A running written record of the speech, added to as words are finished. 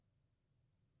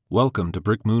Welcome to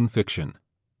Brick Moon Fiction.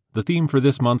 The theme for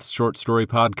this month's short story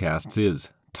podcasts is,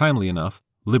 timely enough,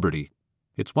 liberty.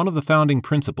 It's one of the founding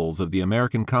principles of the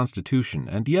American Constitution,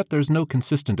 and yet there's no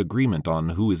consistent agreement on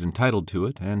who is entitled to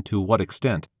it and to what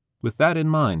extent. With that in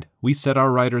mind, we set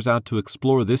our writers out to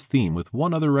explore this theme with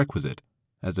one other requisite.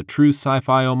 As a true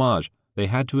sci-fi homage, they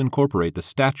had to incorporate the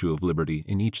Statue of Liberty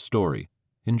in each story.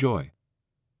 Enjoy.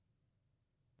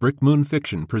 Brick Moon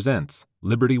Fiction presents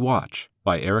Liberty Watch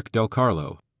by Eric Del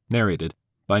Carlo, narrated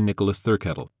by Nicholas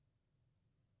Thurkettle.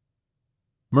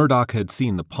 Murdoch had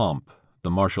seen the pomp, the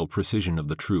martial precision of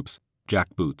the troops,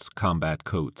 jackboots, combat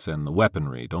coats, and the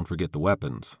weaponry. Don't forget the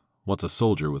weapons. What's a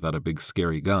soldier without a big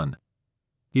scary gun?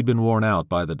 He'd been worn out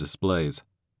by the displays.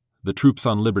 The troops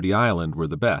on Liberty Island were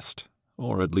the best,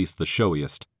 or at least the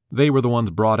showiest. They were the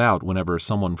ones brought out whenever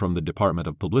someone from the Department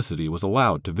of Publicity was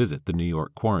allowed to visit the New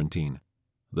York quarantine.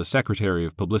 The Secretary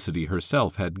of Publicity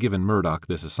herself had given Murdoch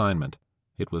this assignment.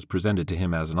 It was presented to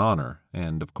him as an honor,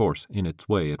 and, of course, in its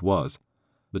way it was.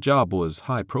 The job was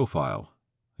high profile.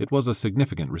 It was a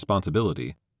significant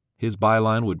responsibility. His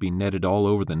byline would be netted all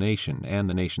over the nation and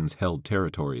the nation's held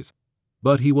territories.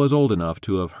 But he was old enough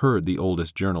to have heard the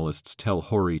oldest journalists tell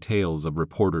hoary tales of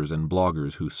reporters and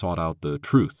bloggers who sought out the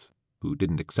truth, who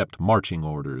didn't accept marching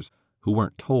orders, who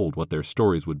weren't told what their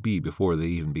stories would be before they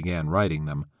even began writing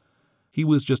them. He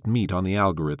was just meat on the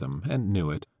algorithm, and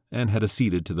knew it, and had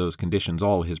acceded to those conditions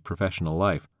all his professional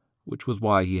life, which was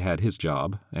why he had his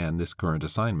job and this current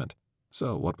assignment.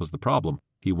 So what was the problem?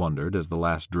 He wondered as the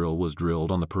last drill was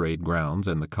drilled on the parade grounds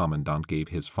and the commandant gave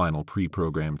his final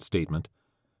pre-programmed statement.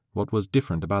 What was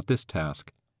different about this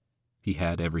task? He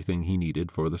had everything he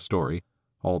needed for the story,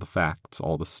 all the facts,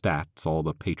 all the stats, all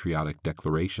the patriotic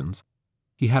declarations.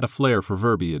 He had a flair for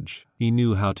verbiage. He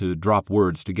knew how to drop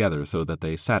words together so that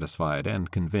they satisfied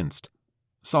and convinced.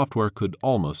 Software could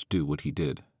almost do what he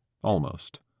did.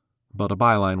 Almost. But a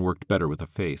byline worked better with a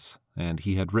face, and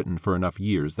he had written for enough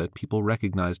years that people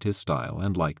recognized his style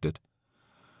and liked it.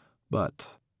 But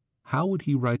how would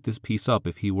he write this piece up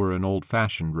if he were an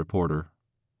old-fashioned reporter,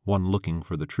 one looking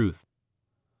for the truth?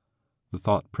 The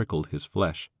thought prickled his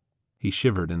flesh. He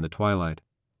shivered in the twilight.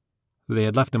 They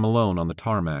had left him alone on the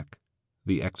tarmac.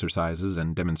 The exercises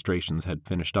and demonstrations had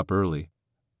finished up early.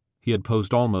 He had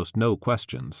posed almost no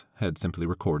questions, had simply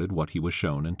recorded what he was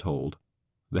shown and told.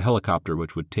 The helicopter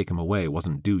which would take him away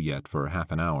wasn't due yet for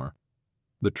half an hour.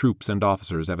 The troops and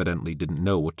officers evidently didn't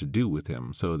know what to do with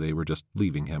him, so they were just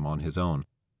leaving him on his own.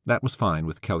 That was fine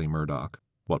with Kelly Murdoch,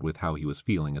 what with how he was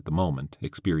feeling at the moment,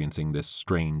 experiencing this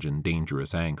strange and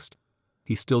dangerous angst.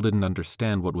 He still didn't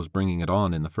understand what was bringing it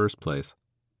on in the first place.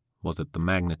 Was it the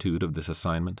magnitude of this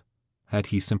assignment? Had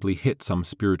he simply hit some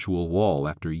spiritual wall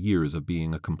after years of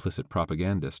being a complicit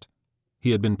propagandist? He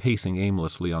had been pacing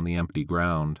aimlessly on the empty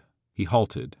ground. He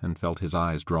halted and felt his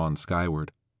eyes drawn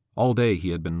skyward. All day he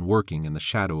had been working in the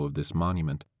shadow of this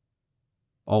monument.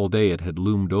 All day it had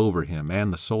loomed over him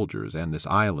and the soldiers and this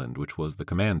island which was the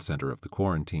command center of the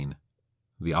quarantine.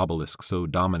 The obelisk so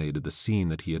dominated the scene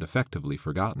that he had effectively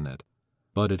forgotten it.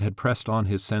 But it had pressed on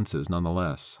his senses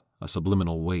nonetheless, a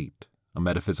subliminal weight, a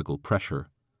metaphysical pressure.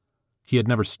 He had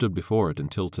never stood before it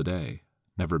until today,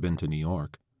 never been to New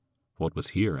York. What was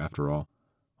here, after all?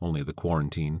 Only the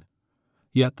quarantine.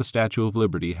 Yet the Statue of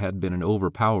Liberty had been an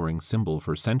overpowering symbol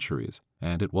for centuries,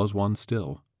 and it was one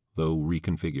still, though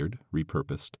reconfigured,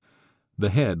 repurposed. The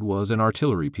head was an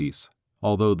artillery piece,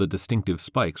 although the distinctive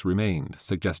spikes remained,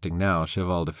 suggesting now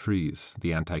cheval de frise,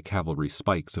 the anti-cavalry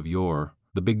spikes of yore.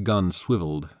 The big gun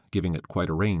swiveled, giving it quite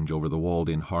a range over the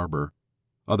walled-in harbor.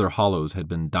 Other hollows had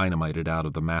been dynamited out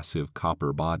of the massive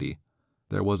copper body.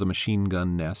 There was a machine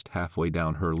gun nest halfway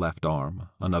down her left arm,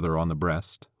 another on the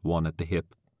breast, one at the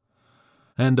hip.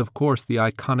 And, of course, the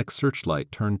iconic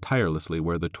searchlight turned tirelessly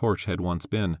where the torch had once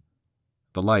been.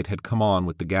 The light had come on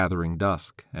with the gathering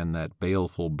dusk, and that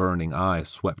baleful burning eye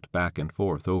swept back and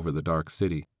forth over the dark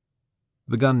city.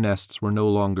 The gun nests were no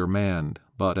longer manned,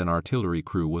 but an artillery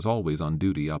crew was always on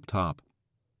duty up top.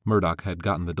 Murdoch had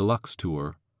gotten the deluxe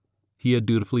tour. He had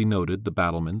dutifully noted the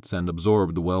battlements and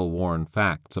absorbed the well-worn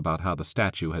facts about how the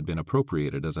statue had been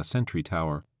appropriated as a sentry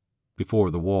tower, before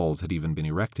the walls had even been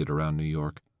erected around New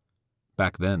York.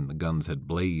 Back then the guns had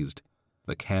blazed.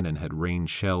 The cannon had rained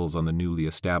shells on the newly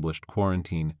established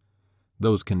quarantine.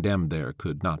 Those condemned there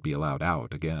could not be allowed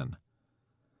out again.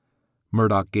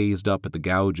 Murdoch gazed up at the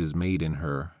gouges made in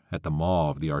her, at the maw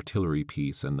of the artillery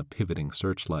piece and the pivoting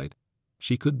searchlight.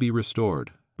 She could be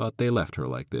restored, but they left her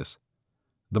like this.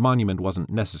 The monument wasn't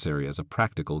necessary as a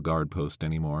practical guard post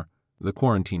anymore. The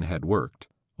quarantine had worked.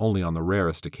 Only on the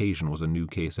rarest occasion was a new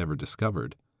case ever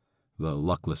discovered. The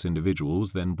luckless individual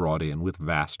was then brought in with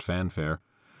vast fanfare.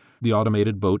 The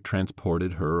automated boat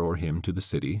transported her or him to the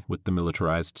city, with the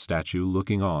militarized statue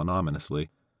looking on ominously.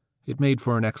 It made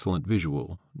for an excellent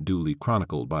visual, duly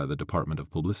chronicled by the Department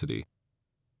of Publicity.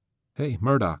 "Hey,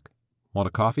 Murdoch, want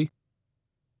a coffee?"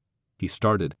 He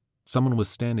started. Someone was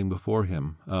standing before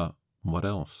him. What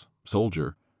else?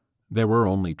 Soldier. There were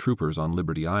only troopers on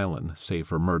Liberty Island, save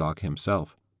for Murdoch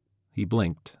himself. He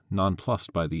blinked,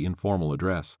 nonplussed by the informal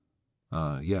address.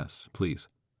 Yes, please."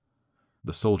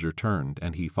 The soldier turned,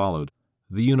 and he followed.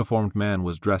 The uniformed man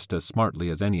was dressed as smartly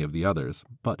as any of the others,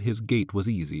 but his gait was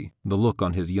easy, the look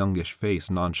on his youngish face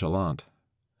nonchalant.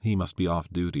 He must be off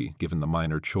duty, given the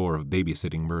minor chore of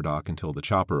babysitting Murdoch until the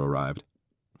chopper arrived.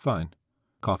 Fine.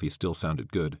 Coffee still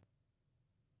sounded good.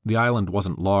 The island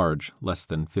wasn't large, less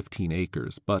than 15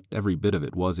 acres, but every bit of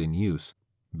it was in use.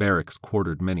 Barracks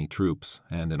quartered many troops,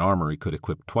 and an armory could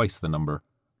equip twice the number.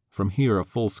 From here a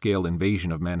full-scale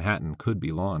invasion of Manhattan could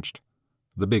be launched.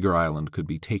 The bigger island could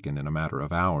be taken in a matter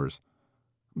of hours.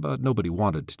 But nobody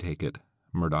wanted to take it,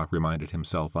 Murdoch reminded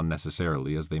himself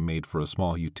unnecessarily as they made for a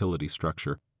small utility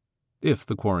structure. If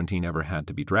the quarantine ever had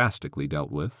to be drastically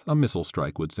dealt with, a missile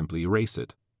strike would simply erase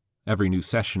it. Every new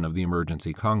session of the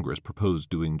Emergency Congress proposed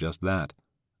doing just that.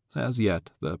 As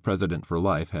yet, the President for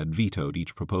Life had vetoed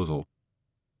each proposal.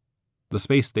 The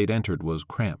space they'd entered was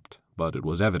cramped, but it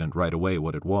was evident right away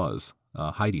what it was,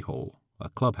 a hidey-hole, a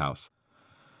clubhouse.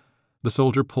 The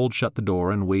soldier pulled shut the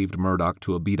door and waved Murdoch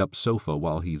to a beat-up sofa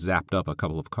while he zapped up a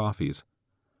couple of coffees.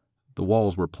 The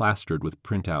walls were plastered with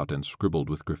printout and scribbled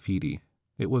with graffiti.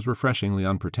 It was refreshingly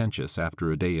unpretentious after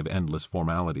a day of endless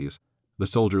formalities. The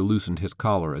soldier loosened his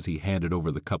collar as he handed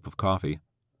over the cup of coffee.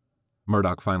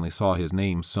 Murdoch finally saw his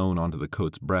name sewn onto the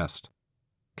coat's breast.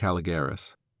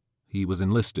 Caligaris. He was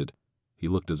enlisted. He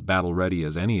looked as battle-ready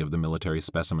as any of the military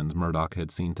specimens Murdoch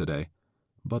had seen today.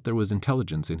 But there was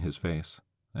intelligence in his face,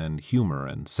 and humor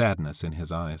and sadness in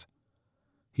his eyes.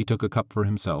 He took a cup for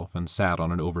himself and sat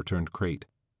on an overturned crate.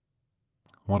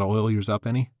 "Want to oil yours up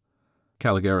any?"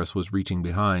 Caligaris was reaching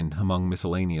behind, among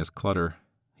miscellaneous clutter.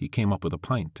 He came up with a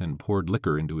pint and poured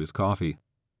liquor into his coffee.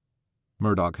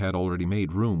 Murdoch had already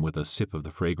made room with a sip of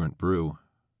the fragrant brew.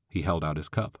 He held out his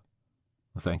cup.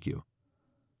 "Thank you."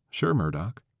 "Sure,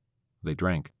 Murdoch." They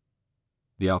drank.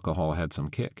 The alcohol had some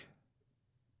kick.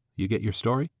 "You get your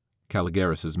story?"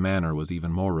 Caligaris's manner was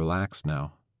even more relaxed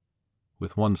now.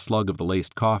 With one slug of the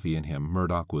laced coffee in him,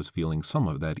 Murdoch was feeling some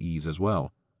of that ease as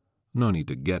well. No need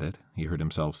to get it, he heard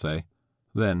himself say.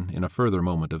 Then, in a further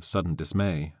moment of sudden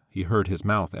dismay, he heard his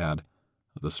mouth add,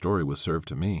 "The story was served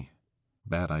to me.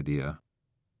 Bad idea.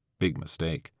 Big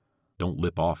mistake. Don't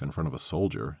lip off in front of a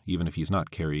soldier, even if he's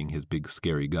not carrying his big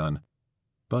scary gun."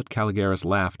 But Caligaris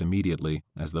laughed immediately,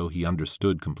 as though he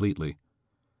understood completely.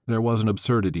 There was an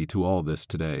absurdity to all this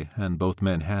today, and both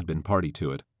men had been party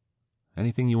to it.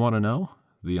 "Anything you want to know?"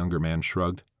 The younger man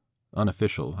shrugged.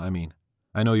 "Unofficial, I mean.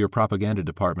 I know your propaganda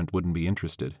department wouldn't be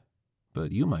interested,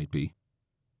 but you might be."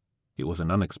 It was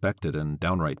an unexpected and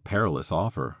downright perilous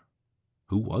offer.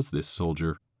 Who was this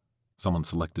soldier? Someone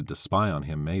selected to spy on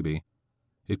him, maybe.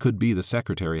 It could be the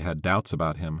secretary had doubts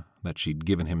about him, that she'd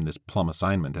given him this plum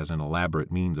assignment as an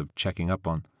elaborate means of checking up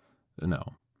on...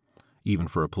 No. Even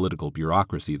for a political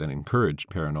bureaucracy that encouraged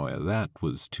paranoia, that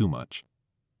was too much.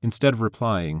 Instead of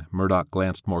replying, Murdoch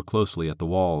glanced more closely at the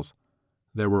walls.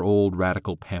 There were old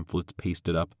radical pamphlets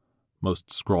pasted up,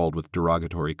 most scrawled with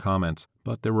derogatory comments,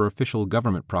 but there were official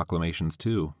government proclamations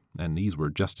too, and these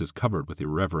were just as covered with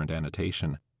irreverent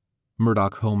annotation.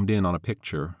 Murdoch homed in on a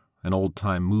picture, an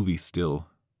old-time movie still,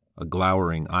 a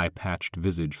glowering, eye-patched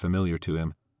visage familiar to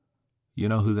him. "You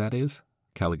know who that is?"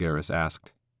 Caligaris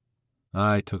asked.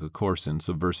 "I took a course in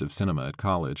subversive cinema at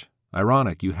college.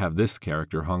 Ironic you have this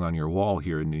character hung on your wall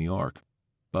here in New York.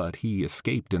 But he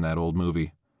escaped in that old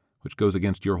movie, which goes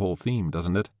against your whole theme,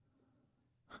 doesn't it?"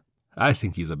 "I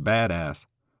think he's a badass."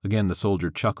 Again the soldier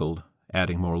chuckled,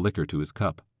 adding more liquor to his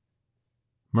cup.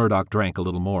 Murdoch drank a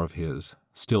little more of his,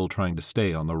 still trying to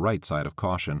stay on the right side of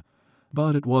caution,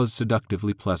 but it was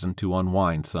seductively pleasant to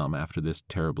unwind some after this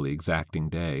terribly exacting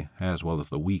day, as well as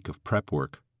the week of prep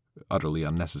work, utterly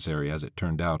unnecessary as it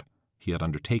turned out, he had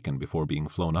undertaken before being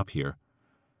flown up here.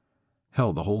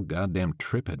 Hell, the whole goddamn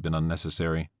trip had been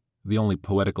unnecessary. The only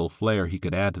poetical flair he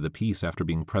could add to the piece after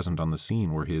being present on the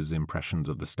scene were his impressions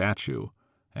of the statue,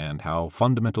 and how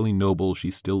fundamentally noble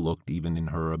she still looked even in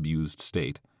her abused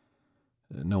state.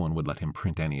 No one would let him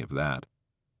print any of that.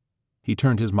 He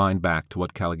turned his mind back to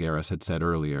what Caligaris had said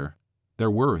earlier. There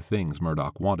were things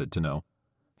Murdoch wanted to know.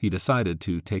 He decided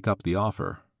to take up the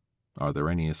offer. Are there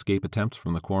any escape attempts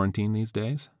from the quarantine these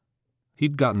days?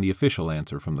 He'd gotten the official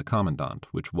answer from the commandant,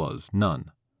 which was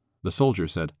none. The soldier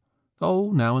said,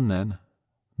 "Oh, now and then.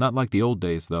 Not like the old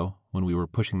days, though, when we were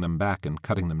pushing them back and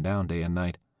cutting them down day and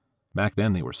night. Back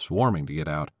then they were swarming to get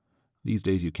out. These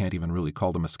days you can't even really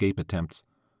call them escape attempts.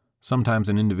 Sometimes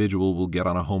an individual will get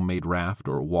on a homemade raft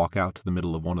or walk out to the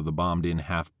middle of one of the bombed-in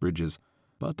half-bridges,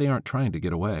 but they aren't trying to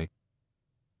get away.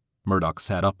 Murdoch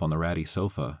sat up on the ratty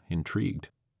sofa, intrigued.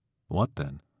 What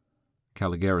then?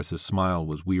 Caligaris' smile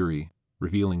was weary,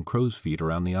 revealing crow's feet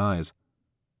around the eyes.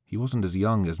 He wasn't as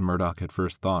young as Murdoch had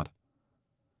first thought.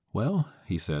 Well,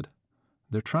 he said,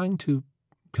 they're trying to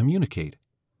communicate.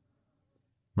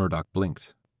 Murdoch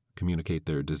blinked. Communicate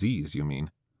their disease, you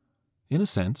mean? In a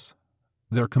sense.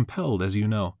 They're compelled, as you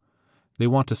know. They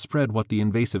want to spread what the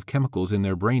invasive chemicals in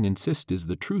their brain insist is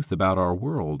the truth about our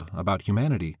world, about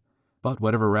humanity. But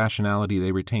whatever rationality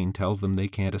they retain tells them they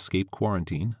can't escape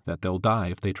quarantine, that they'll die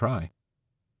if they try.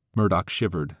 Murdoch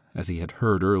shivered, as he had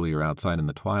heard earlier outside in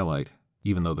the twilight,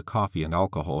 even though the coffee and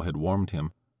alcohol had warmed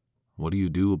him. What do you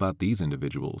do about these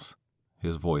individuals?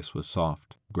 His voice was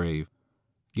soft, grave.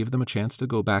 Give them a chance to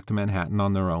go back to Manhattan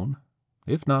on their own?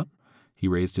 If not, he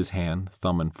raised his hand,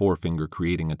 thumb and forefinger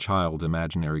creating a child's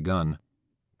imaginary gun.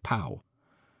 Pow!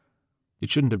 It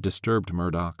shouldn't have disturbed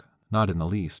Murdoch, not in the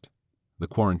least. The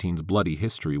quarantine's bloody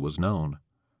history was known.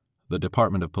 The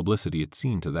Department of Publicity had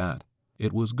seen to that.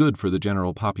 It was good for the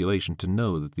general population to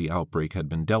know that the outbreak had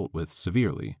been dealt with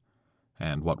severely.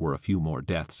 And what were a few more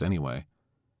deaths anyway?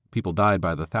 People died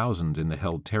by the thousands in the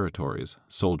held territories,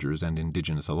 soldiers and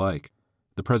indigenous alike.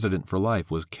 The President for life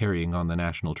was carrying on the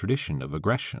national tradition of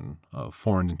aggression, of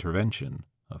foreign intervention,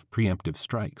 of preemptive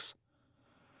strikes.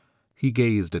 He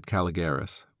gazed at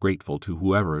Caligaris, grateful to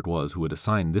whoever it was who had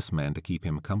assigned this man to keep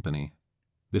him company.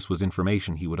 This was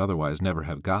information he would otherwise never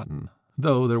have gotten,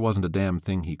 though there wasn't a damn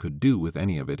thing he could do with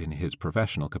any of it in his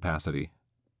professional capacity.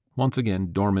 Once again,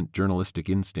 dormant journalistic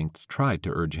instincts tried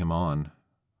to urge him on.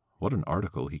 What an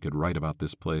article he could write about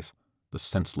this place, the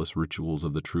senseless rituals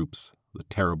of the troops, the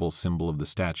terrible symbol of the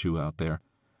statue out there.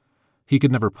 He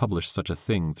could never publish such a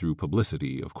thing through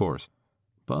publicity, of course,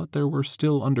 but there were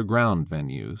still underground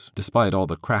venues, despite all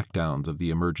the crackdowns of the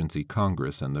emergency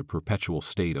Congress and the perpetual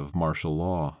state of martial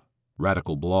law.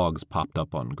 Radical blogs popped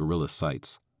up on guerrilla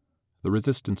sites. The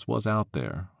resistance was out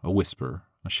there, a whisper,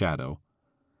 a shadow.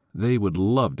 They would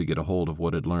love to get a hold of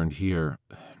what had learned here.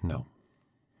 No.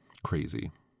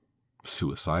 Crazy.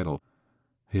 Suicidal.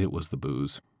 It was the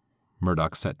booze.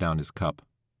 Murdoch set down his cup.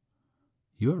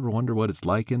 You ever wonder what it's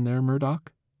like in there,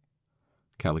 Murdoch?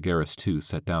 Caligaris, too,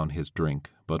 set down his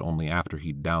drink, but only after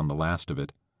he'd downed the last of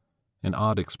it. An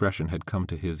odd expression had come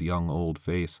to his young old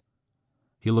face.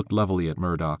 He looked levelly at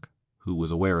Murdoch, who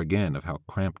was aware again of how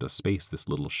cramped a space this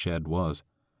little shed was.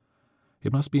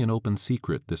 It must be an open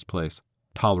secret, this place,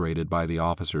 tolerated by the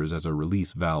officers as a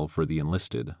release valve for the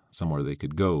enlisted, somewhere they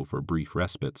could go for brief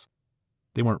respites.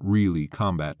 They weren't really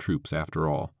combat troops, after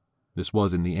all. This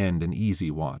was in the end an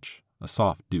easy watch, a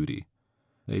soft duty.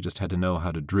 They just had to know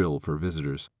how to drill for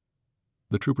visitors.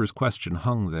 The trooper's question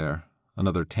hung there,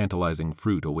 another tantalizing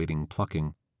fruit awaiting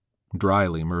plucking.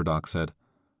 Dryly, Murdoch said,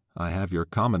 I have your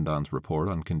commandant's report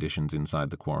on conditions inside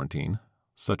the quarantine,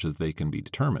 such as they can be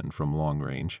determined from long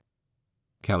range.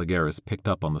 Caligaris picked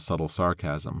up on the subtle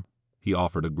sarcasm. He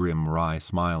offered a grim, wry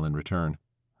smile in return.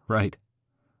 Right.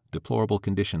 Deplorable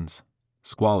conditions.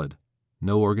 Squalid.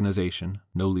 No organization,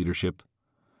 no leadership.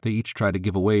 They each try to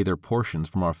give away their portions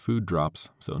from our food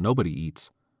drops, so nobody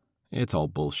eats. It's all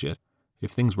bullshit.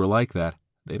 If things were like that,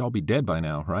 they'd all be dead by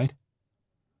now, right?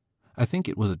 I think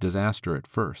it was a disaster at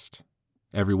first.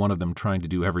 Every one of them trying to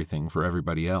do everything for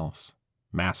everybody else.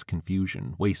 Mass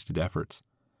confusion, wasted efforts.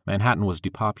 Manhattan was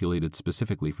depopulated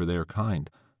specifically for their kind,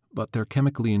 but their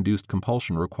chemically induced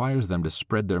compulsion requires them to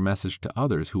spread their message to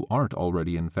others who aren't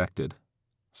already infected.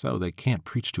 So they can't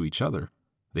preach to each other.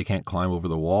 They can't climb over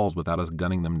the walls without us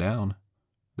gunning them down.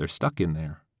 They're stuck in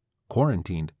there,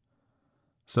 quarantined.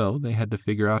 So they had to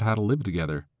figure out how to live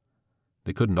together.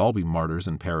 They couldn't all be martyrs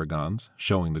and paragons,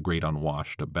 showing the great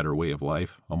unwashed a better way of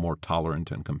life, a more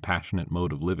tolerant and compassionate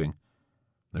mode of living.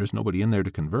 There's nobody in there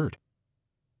to convert.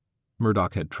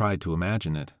 Murdoch had tried to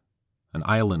imagine it. An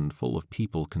island full of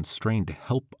people constrained to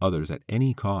help others at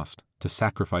any cost, to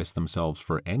sacrifice themselves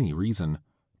for any reason,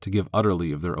 to give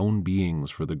utterly of their own beings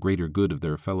for the greater good of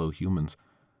their fellow humans.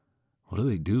 What do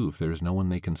they do if there is no one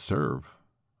they can serve?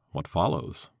 What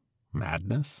follows?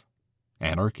 Madness?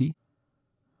 Anarchy?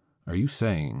 Are you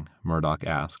saying, Murdoch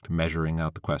asked, measuring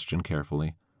out the question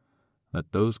carefully,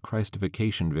 that those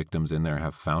Christification victims in there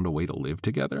have found a way to live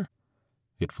together?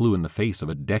 It flew in the face of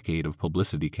a decade of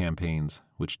publicity campaigns,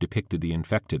 which depicted the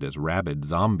infected as rabid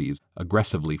zombies,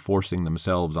 aggressively forcing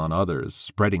themselves on others,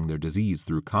 spreading their disease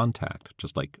through contact,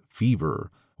 just like fever,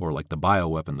 or like the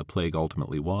bioweapon the plague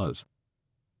ultimately was.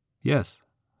 Yes,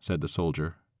 said the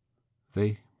soldier.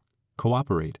 They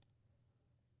cooperate.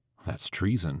 That's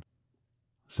treason.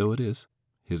 So it is.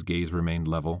 His gaze remained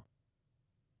level.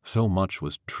 So much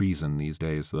was treason these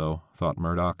days, though, thought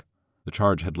Murdoch. The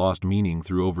charge had lost meaning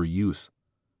through overuse.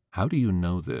 How do you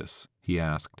know this? He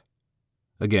asked.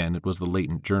 Again, it was the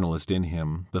latent journalist in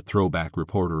him, the throwback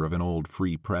reporter of an old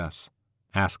free press.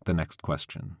 Ask the next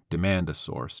question, demand a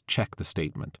source, check the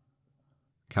statement.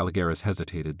 Caligaris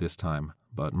hesitated this time,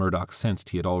 but Murdoch sensed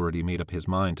he had already made up his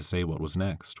mind to say what was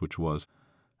next, which was,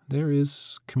 "There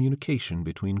is communication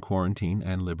between Quarantine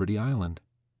and Liberty Island."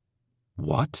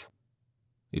 What?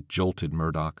 It jolted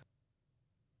Murdoch.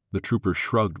 The trooper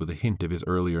shrugged with a hint of his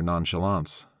earlier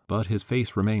nonchalance, but his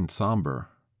face remained somber.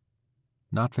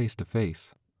 Not face to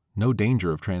face. No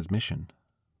danger of transmission.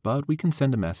 But we can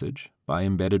send a message, by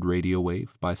embedded radio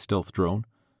wave, by stealth drone,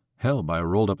 hell, by a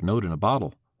rolled-up note in a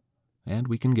bottle. And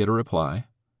we can get a reply.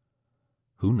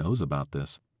 Who knows about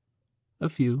this? A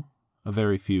few. A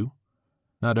very few.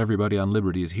 Not everybody on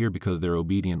Liberty is here because they're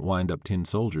obedient wind-up tin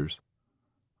soldiers.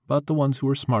 But the ones who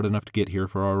are smart enough to get here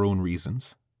for our own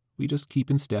reasons, we just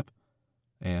keep in step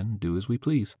and do as we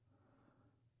please.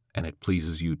 And it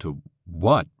pleases you to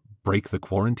what? Break the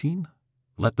quarantine?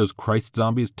 Let those Christ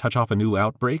zombies touch off a new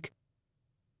outbreak?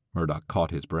 Murdoch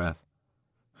caught his breath.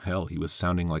 Hell, he was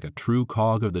sounding like a true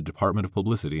cog of the Department of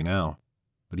Publicity now.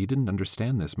 But he didn't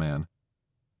understand this man.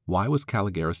 Why was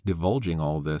Caligaris divulging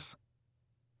all this?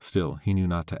 Still, he knew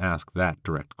not to ask that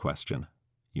direct question.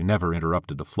 You never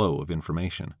interrupted a flow of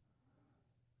information.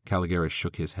 Caligaris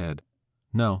shook his head.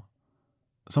 No.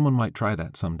 Someone might try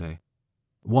that someday.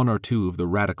 One or two of the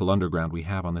radical underground we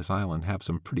have on this island have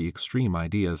some pretty extreme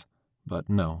ideas, but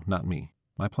no, not me.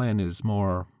 My plan is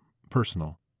more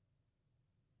personal.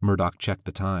 Murdoch checked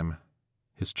the time.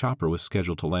 His chopper was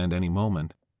scheduled to land any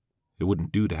moment. It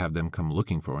wouldn't do to have them come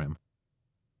looking for him.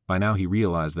 By now he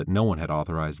realized that no one had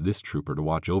authorized this trooper to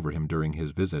watch over him during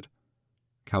his visit.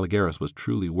 Caligaris was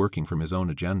truly working from his own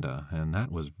agenda, and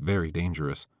that was very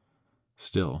dangerous.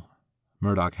 Still,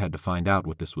 Murdoch had to find out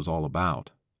what this was all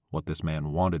about, what this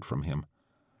man wanted from him.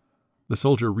 The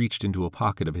soldier reached into a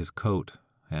pocket of his coat,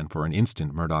 and for an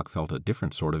instant Murdoch felt a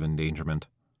different sort of endangerment.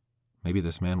 Maybe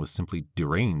this man was simply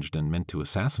deranged and meant to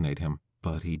assassinate him,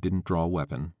 but he didn't draw a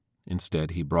weapon.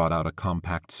 Instead, he brought out a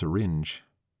compact syringe.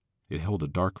 It held a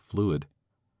dark fluid.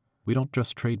 We don't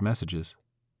just trade messages.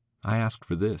 I asked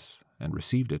for this, and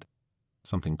received it.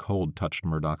 Something cold touched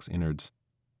Murdoch's innards.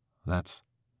 That's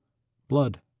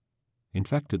blood.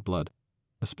 Infected blood.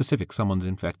 A specific someone's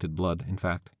infected blood, in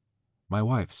fact. My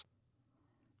wife's.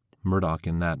 Murdoch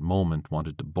in that moment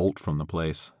wanted to bolt from the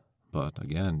place, but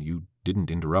again, you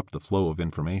didn't interrupt the flow of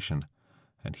information,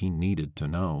 and he needed to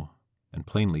know, and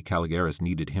plainly Caligaris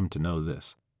needed him to know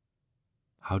this.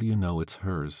 How do you know it's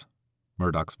hers?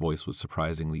 Murdoch's voice was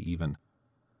surprisingly even.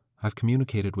 I've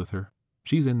communicated with her.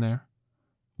 She's in there.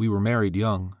 We were married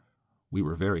young. We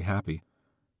were very happy.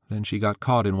 Then she got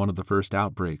caught in one of the first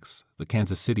outbreaks, the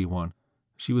Kansas City one.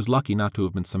 She was lucky not to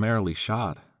have been summarily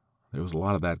shot. There was a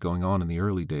lot of that going on in the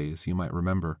early days, you might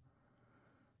remember.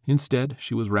 Instead,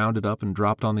 she was rounded up and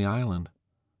dropped on the island.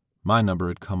 My number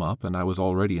had come up, and I was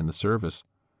already in the service,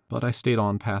 but I stayed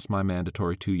on past my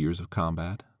mandatory 2 years of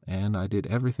combat, and I did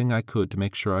everything I could to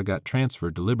make sure I got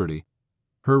transferred to Liberty.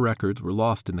 Her records were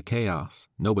lost in the chaos.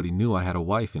 Nobody knew I had a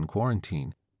wife in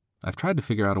quarantine. I've tried to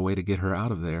figure out a way to get her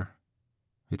out of there.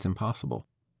 It's impossible.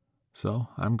 So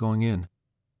I'm going in.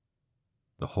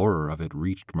 The horror of it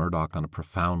reached Murdoch on a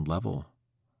profound level.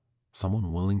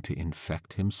 Someone willing to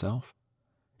infect himself?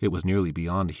 It was nearly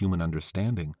beyond human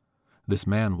understanding. This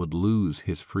man would lose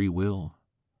his free will.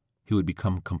 He would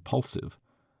become compulsive.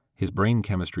 His brain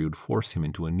chemistry would force him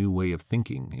into a new way of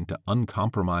thinking, into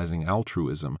uncompromising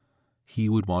altruism. He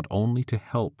would want only to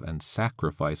help and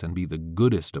sacrifice and be the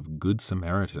goodest of good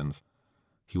Samaritans.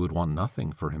 He would want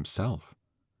nothing for himself.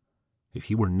 If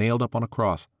he were nailed up on a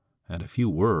cross, and a few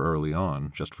were early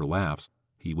on, just for laughs,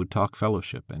 he would talk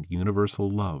fellowship and universal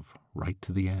love right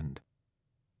to the end.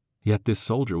 Yet this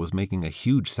soldier was making a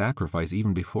huge sacrifice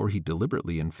even before he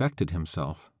deliberately infected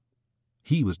himself.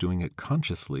 He was doing it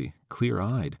consciously,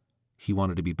 clear-eyed. He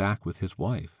wanted to be back with his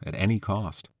wife at any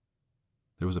cost.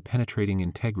 There was a penetrating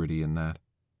integrity in that.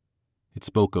 It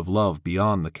spoke of love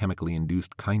beyond the chemically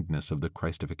induced kindness of the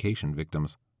Christification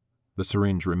victims. The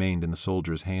syringe remained in the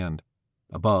soldier's hand.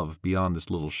 Above, beyond this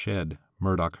little shed,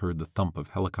 Murdoch heard the thump of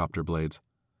helicopter blades.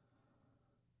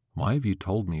 Why have you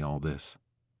told me all this?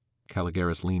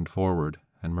 Caligaris leaned forward,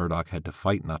 and Murdoch had to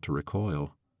fight not to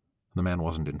recoil. The man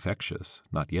wasn't infectious,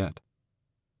 not yet.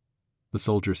 The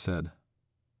soldier said,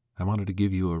 I wanted to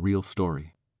give you a real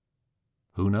story.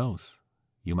 Who knows?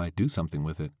 You might do something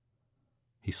with it.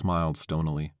 He smiled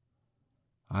stonily.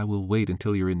 "I will wait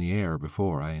until you're in the air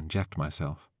before I inject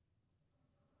myself."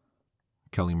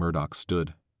 Kelly Murdoch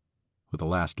stood. With a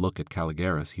last look at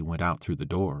Caligaris, he went out through the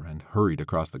door and hurried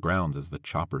across the grounds as the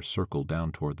chopper circled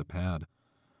down toward the pad.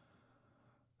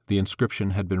 The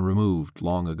inscription had been removed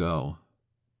long ago.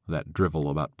 That drivel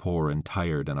about poor and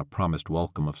tired and a promised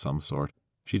welcome of some sort,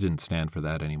 she didn't stand for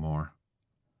that anymore.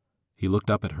 He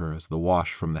looked up at her as the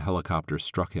wash from the helicopter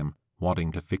struck him,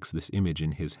 wanting to fix this image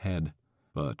in his head,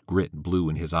 but grit blew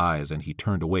in his eyes and he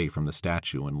turned away from the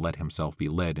statue and let himself be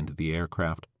led into the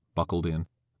aircraft, buckled in,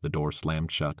 the door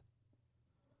slammed shut.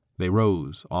 They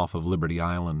rose off of Liberty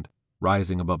Island,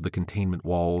 rising above the containment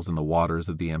walls and the waters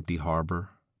of the empty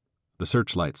harbor. The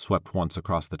searchlight swept once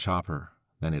across the chopper,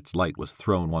 then its light was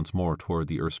thrown once more toward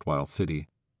the erstwhile city.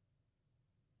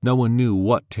 No one knew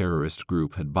what terrorist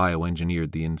group had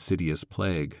bioengineered the insidious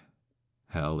plague.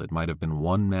 Hell, it might have been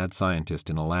one mad scientist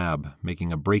in a lab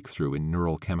making a breakthrough in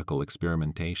neural chemical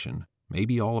experimentation.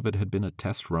 Maybe all of it had been a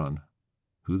test run.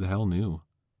 Who the hell knew?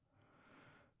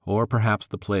 Or perhaps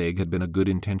the plague had been a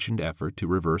good-intentioned effort to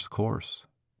reverse course,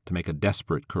 to make a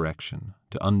desperate correction,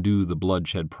 to undo the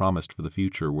bloodshed promised for the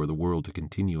future were the world to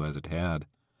continue as it had.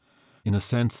 In a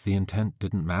sense, the intent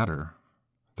didn't matter.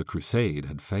 The crusade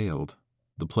had failed.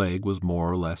 The plague was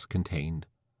more or less contained.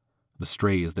 The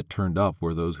strays that turned up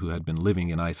were those who had been living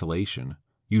in isolation,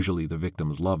 usually the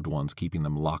victims' loved ones keeping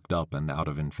them locked up and out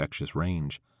of infectious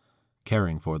range,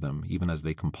 caring for them even as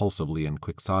they compulsively and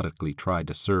quixotically tried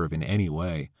to serve in any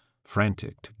way,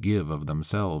 frantic to give of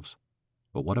themselves.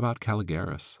 But what about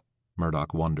Caligaris?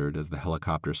 Murdoch wondered as the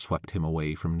helicopter swept him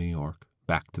away from New York,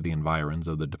 back to the environs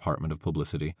of the Department of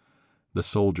Publicity. The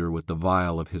soldier with the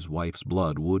vial of his wife's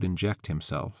blood would inject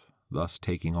himself, thus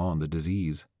taking on the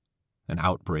disease. An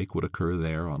outbreak would occur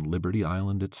there on Liberty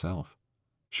Island itself.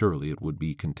 Surely it would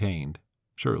be contained.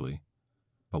 Surely.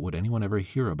 But would anyone ever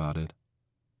hear about it?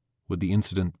 Would the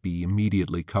incident be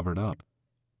immediately covered up?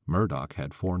 Murdoch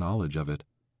had foreknowledge of it.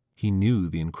 He knew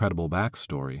the incredible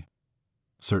backstory.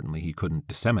 Certainly he couldn't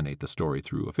disseminate the story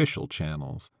through official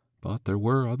channels, but there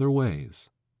were other ways.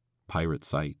 Pirate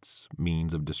sites,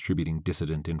 means of distributing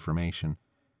dissident information.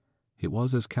 It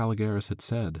was as Caligaris had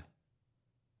said.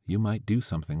 You might do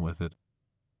something with it.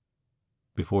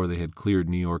 Before they had cleared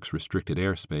New York's restricted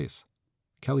airspace,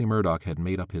 Kelly Murdoch had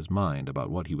made up his mind about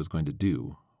what he was going to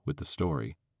do with the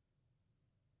story.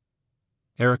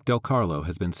 Eric Del Carlo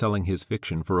has been selling his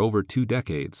fiction for over 2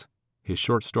 decades. His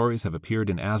short stories have appeared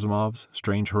in Asimov's,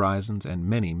 Strange Horizons, and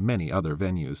many, many other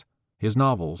venues. His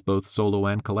novels, both solo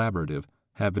and collaborative,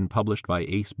 have been published by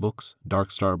Ace Books,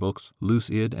 Dark Star Books, Loose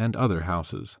Id, and other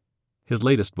houses. His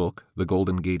latest book, The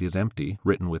Golden Gate is Empty,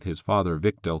 written with his father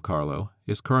Vic Del Carlo,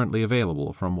 is currently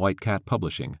available from White Cat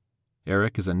Publishing.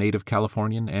 Eric is a native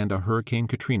Californian and a Hurricane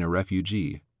Katrina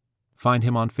refugee. Find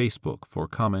him on Facebook for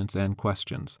comments and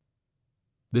questions.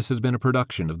 This has been a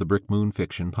production of the Brick Moon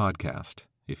Fiction Podcast.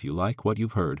 If you like what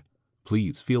you've heard,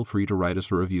 please feel free to write us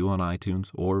a review on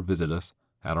iTunes or visit us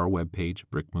at our webpage,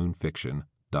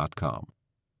 brickmoonfiction.com.